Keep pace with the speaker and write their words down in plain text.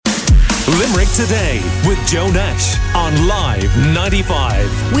Limerick Today with Joe Nash on Live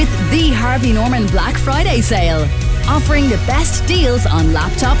 95. With the Harvey Norman Black Friday sale. Offering the best deals on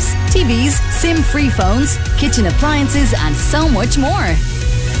laptops, TVs, SIM-free phones, kitchen appliances and so much more.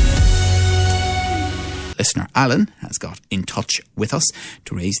 Listener Alan has got in touch with us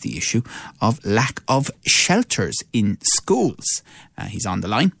to raise the issue of lack of shelters in schools. He's on the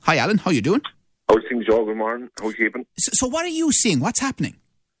line. Hi Alan, how you doing? How's things, Joe? Good morning. How are you keeping? So what are you seeing? What's happening?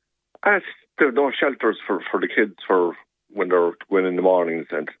 There are no shelters for the kids for when they're going in the mornings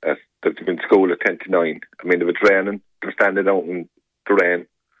and they've been in school at 10 to 9. I mean, if it's raining, they're standing out in the rain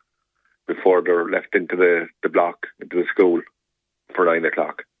before they're left into the block, into the school for 9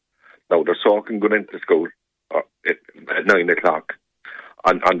 o'clock. Now, they're soaking going into school at 9 o'clock.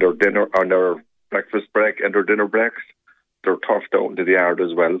 On their dinner, on their breakfast break and their dinner breaks, they're turfed out into the yard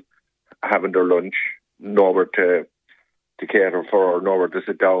as well, having their lunch, nowhere to cater for, or nowhere to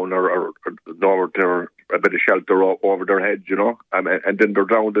sit down, or nowhere to a bit of shelter over their heads, you know. And then they're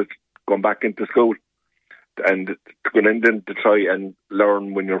drowned going back into school. And going in then to try and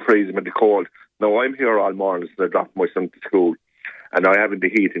learn when you're freezing in the cold. Now, I'm here all morning since I dropped my son to school, and I haven't the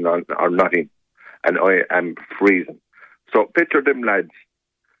heating on or nothing, and I am freezing. So picture them lads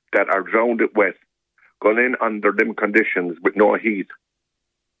that are drowned wet, going in under them conditions with no heat.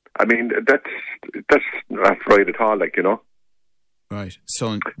 I mean, that's not right at all, like, you know. Right.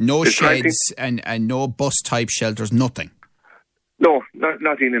 So no sheds and no bus-type shelters, nothing? No,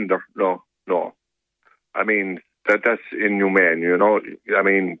 nothing in there, no. I mean, that's inhumane, you know. I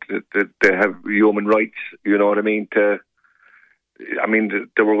mean, they have human rights, you know what I mean? They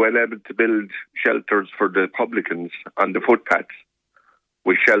were well able to build shelters for the publicans on the footpaths,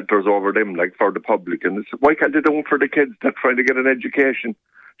 with shelters over them, like for the publicans. Why can't they do it for the kids that trying to get an education?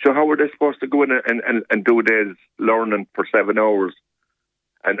 So how are they supposed to go in and do days learning for 7 hours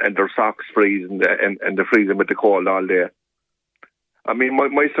and their socks freezing and they're freezing with the cold all day? I mean,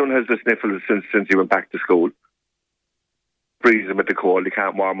 my son has the sniffles since he went back to school. Freezing with the cold, he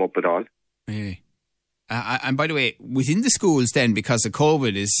can't warm up at all. Really? And by the way, within the schools then, because of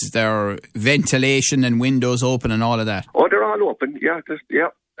COVID, is there ventilation and windows open and all of that? Oh, they're all open, yeah.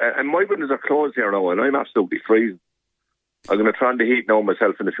 And my windows are closed here now and I'm absolutely freezing. I'm going to turn the heat now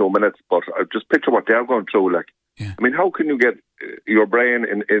myself in a few minutes, but I just picture what they're going through. Like, yeah. I mean, how can you get your brain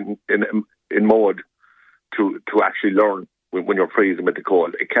in mode to actually learn when you're freezing with the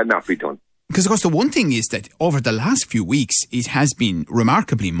cold? It cannot be done. Because, of course, the one thing is that over the last few weeks, it has been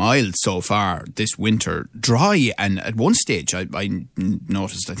remarkably mild so far this winter, dry, and at one stage I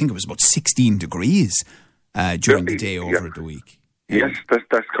noticed, I think it was about 16 degrees during the day over the week. Yes,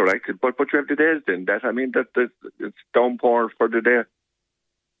 that's correct. But you have the days then. That it's downpour for the day.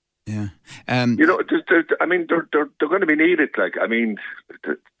 Yeah. You know, they're going to be needed. Like, I mean,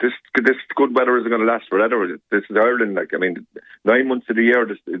 this good weather isn't going to last forever. This is Ireland. Like, I mean, 9 months of the year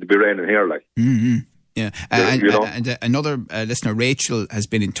it'll be raining here. Like, mm-hmm. Yeah, and another listener, Rachel, has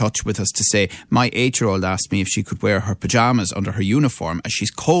been in touch with us to say, my 8-year-old asked me if she could wear her pyjamas under her uniform as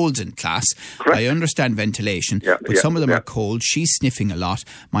she's cold in class. Correct. I understand ventilation, but some of them are cold. She's sniffing a lot.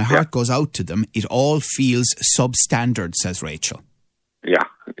 My heart goes out to them. It all feels substandard, says Rachel. Yeah.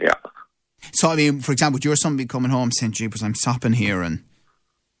 So, I mean, for example, would your son be coming home saying, jeepers, I'm stopping here? And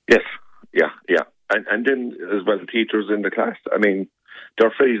yes, yeah. And then, as well, the teachers in the class, I mean,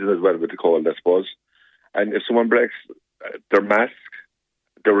 they're freezing as well with the cold, I suppose. And if someone breaks their mask,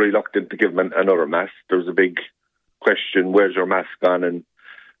 they're reluctant to give them another mask. There's a big question, where's your mask on? And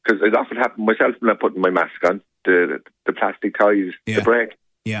because it often happened myself when I'm putting my mask on, the plastic ties, the break.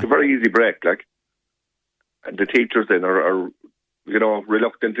 Yeah. It's a very easy break, like. And the teachers then are you know,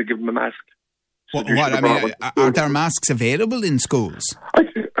 reluctant to give them a mask. So are there masks available in schools?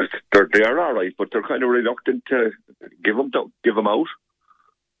 They are all right, but they're kind of reluctant to give them out.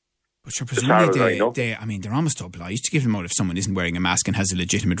 But you're presumably they're almost obliged to give them out if someone isn't wearing a mask and has a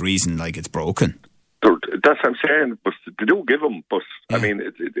legitimate reason, like it's broken. That's what I'm saying. But they do give them. But I mean,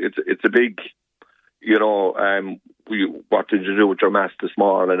 it's a big, you know. What did you do with your mask this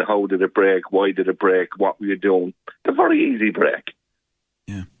morning? And how did it break? Why did it break? What were you doing? It's a very easy break.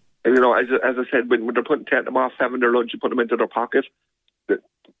 Yeah. And, you know, as I said, when they're taking them off, having their lunch, you put them into their pocket. The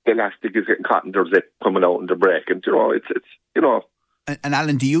elastic is getting caught in their zip coming out in the break, and you know, it's you know. And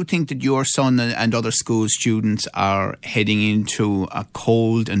Alan, do you think that your son and other school students are heading into a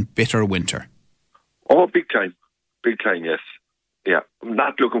cold and bitter winter? Oh, big time, yes, yeah. I'm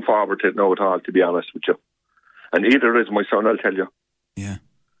not looking forward to it now at all, to be honest with you. And either is my son, I'll tell you. Yeah.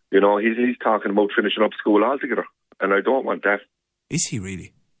 You know, he's talking about finishing up school altogether, and I don't want that. Is he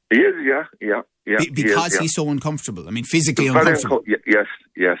really? He is, yeah. Because he's so uncomfortable. I mean, physically uncomfortable.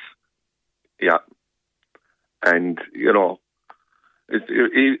 Yes. Yeah. And, you know, as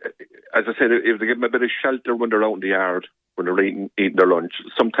I said, if they give them a bit of shelter when they're out in the yard, when they're eating their lunch,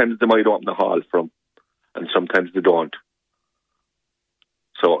 sometimes they might open the hall for them, and sometimes they don't.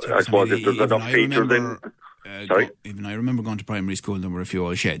 So I suppose if there's enough features Even I remember going to primary school, there were a few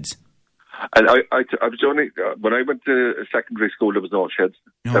old sheds. And I was only, when I went to secondary school, there was no sheds.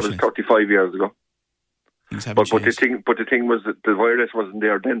 That was 35 years ago. But the thing was that the virus wasn't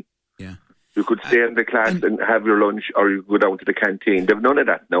there then. Yeah. You could stay in the class and have your lunch, or you go down to the canteen. They've none of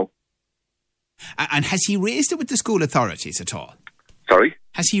that now. And has he raised it with the school authorities at all? Sorry?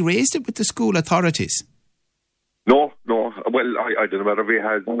 Has he raised it with the school authorities? No. Well, I don't know whether he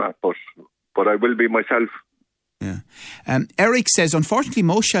has or not, but I will be myself. Yeah. Eric says, unfortunately,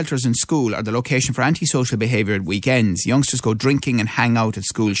 most shelters in school are the location for antisocial behaviour at weekends. Youngsters go drinking and hang out at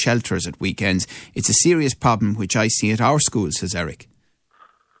school shelters at weekends. It's a serious problem which I see at our school, says Eric.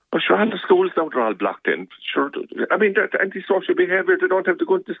 Well, sure, all the schools now are all blocked in. Sure, I mean, that antisocial behaviour, they don't have to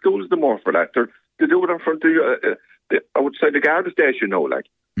go into schools no more for that. They do it in front of outside the guard station now, like.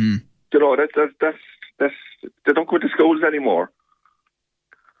 You know, that's they don't go to schools anymore.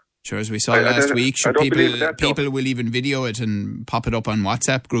 Sure, as we saw last week, people will even video it and pop it up on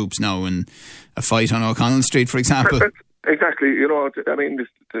WhatsApp groups now, and a fight on O'Connell Street, for example. Exactly, you know, I mean,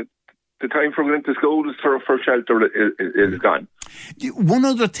 the time for going to schools for shelter is gone. One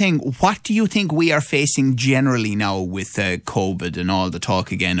other thing, what do you think we are facing generally now with COVID and all the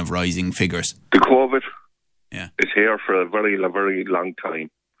talk again of rising figures? The COVID is here for a very, very long time.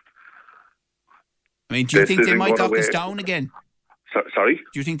 I mean, do you think they might lock us down again? Sorry?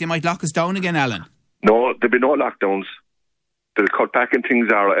 Do you think they might lock us down again, Alan? No, there'll be no lockdowns. They'll cut back and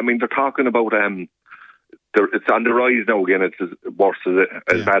things are... I mean, they're talking about... it's on the rise now again. It's as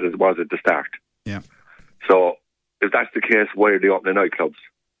bad as it was at the start. Yeah. So, if that's the case, why are they opening nightclubs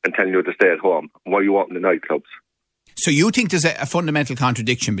and telling you to stay at home? Why are you opening nightclubs? So you think there's a fundamental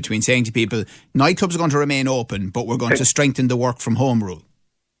contradiction between saying to people, nightclubs are going to remain open, but we're going to strengthen the work from home rule?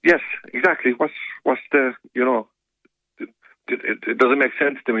 Yes, exactly. What's the, you know... It doesn't make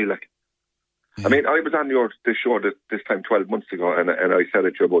sense to me, like. Yeah. I mean, I was on this show this time 12 months ago, and I said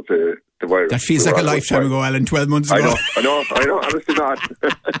it to you about the virus. That feels like a lifetime ago, Alan, 12 months ago. I know, honestly not.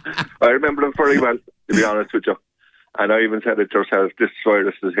 I remember them very well, to be honest with you. And I even said it to yourself, this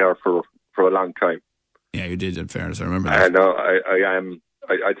virus is here for a long time. Yeah, you did, in fairness, I remember that. And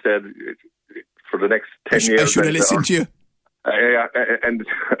I said, for the next 10 years... I should have listened to you. And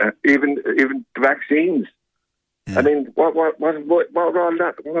even the vaccines. Yeah. I mean, what was all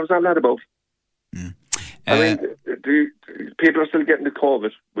that? What was all that about? Yeah. I mean, people are still getting the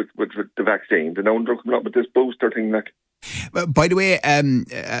COVID with the vaccine. They're now coming up with this booster thing, like. By the way,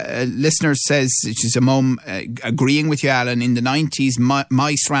 a listener says, she's a mum, agreeing with you, Alan, in the 90s,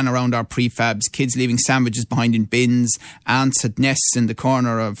 mice ran around our prefabs, kids leaving sandwiches behind in bins, ants had nests in the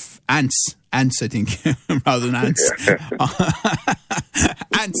corner of... Ants, I think, rather than ants.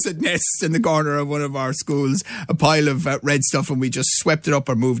 Ants had nests in the corner of one of our schools, a pile of red stuff, and we just swept it up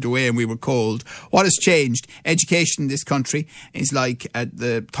or moved away, and we were cold. What has changed? Education in this country is like at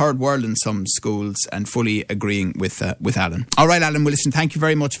the third world in some schools, and fully agreeing with Alan. All right, Alan, well, listen, thank you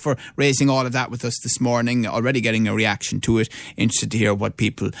very much for raising all of that with us this morning. Already getting a reaction to it. Interested to hear what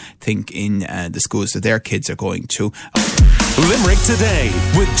people think in the schools that their kids are going to. Limerick Today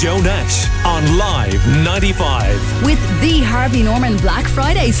with Joe Nash on Live 95. With the Harvey Norman Black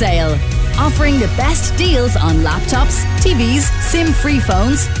Friday sale. Offering the best deals on laptops, TVs, SIM-free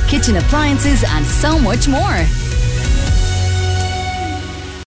phones, kitchen appliances and so much more.